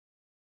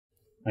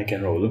I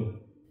can roll.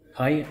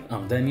 Hi,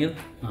 I'm Daniel.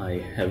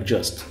 I have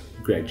just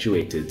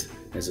graduated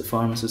as a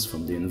pharmacist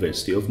from the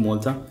University of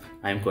Malta.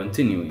 I am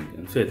continuing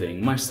and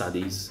furthering my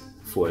studies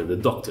for the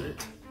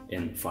doctorate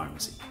in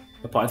pharmacy.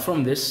 Apart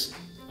from this,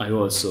 I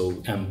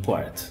also am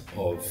part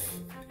of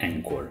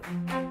EnKor.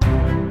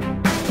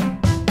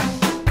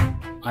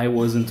 I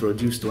was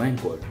introduced to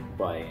EnKor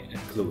by a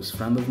close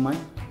friend of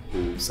mine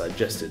who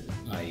suggested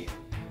I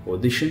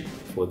audition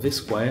for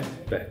this choir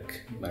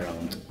back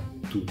around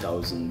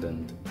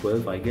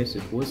 2012, I guess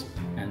it was,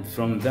 and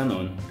from then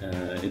on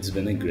it's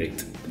been a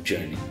great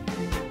journey.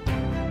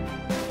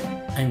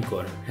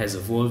 EnKor has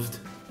evolved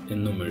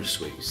in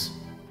numerous ways,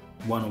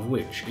 one of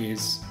which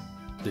is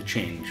the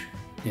change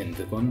in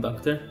the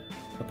conductor.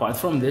 Apart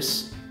from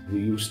this, we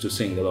used to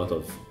sing a lot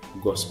of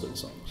gospel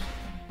songs.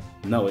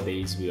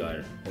 Nowadays we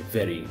are a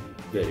very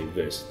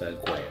versatile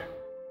choir.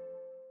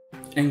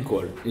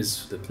 EnKor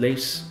is the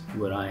place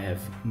where I have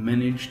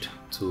managed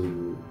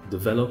to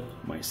develop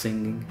my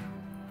singing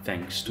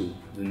thanks to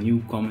the new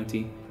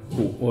committee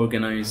who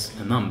organize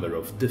a number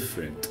of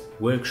different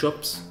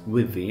workshops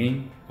with the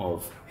aim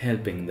of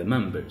helping the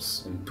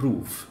members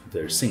improve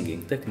their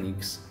singing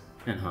techniques,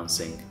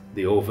 enhancing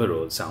the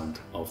overall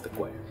sound of the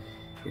choir.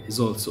 It is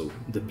also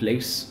the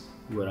place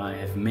where I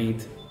have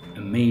made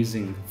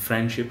amazing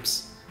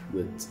friendships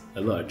with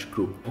a large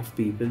group of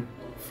people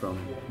from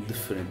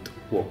different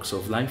walks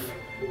of life,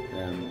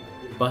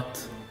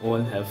 but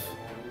all have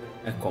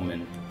a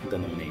common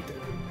denominator,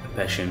 a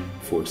passion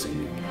for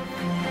singing.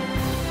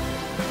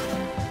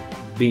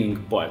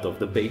 Being part of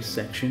the bass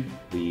section,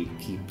 we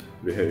keep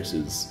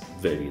rehearsals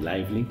very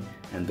lively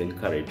and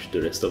encourage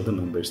the rest of the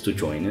members to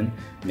join in,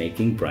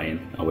 making Brian,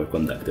 our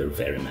conductor,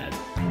 very mad.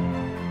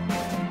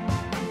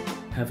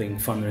 Having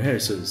fun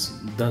rehearsals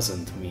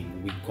doesn't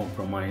mean we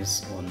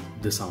compromise on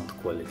the sound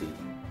quality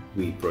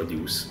we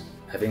produce.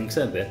 Having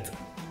said that,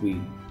 we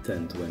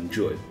tend to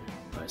enjoy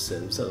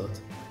ourselves a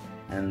lot,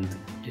 and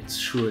it's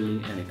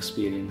surely an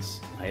experience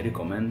I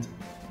recommend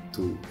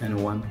to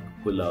anyone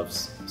who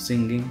loves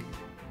singing,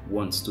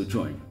 wants to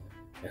join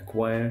a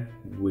choir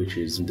which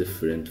is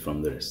different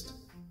from the rest.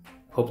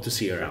 Hope to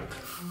see you around.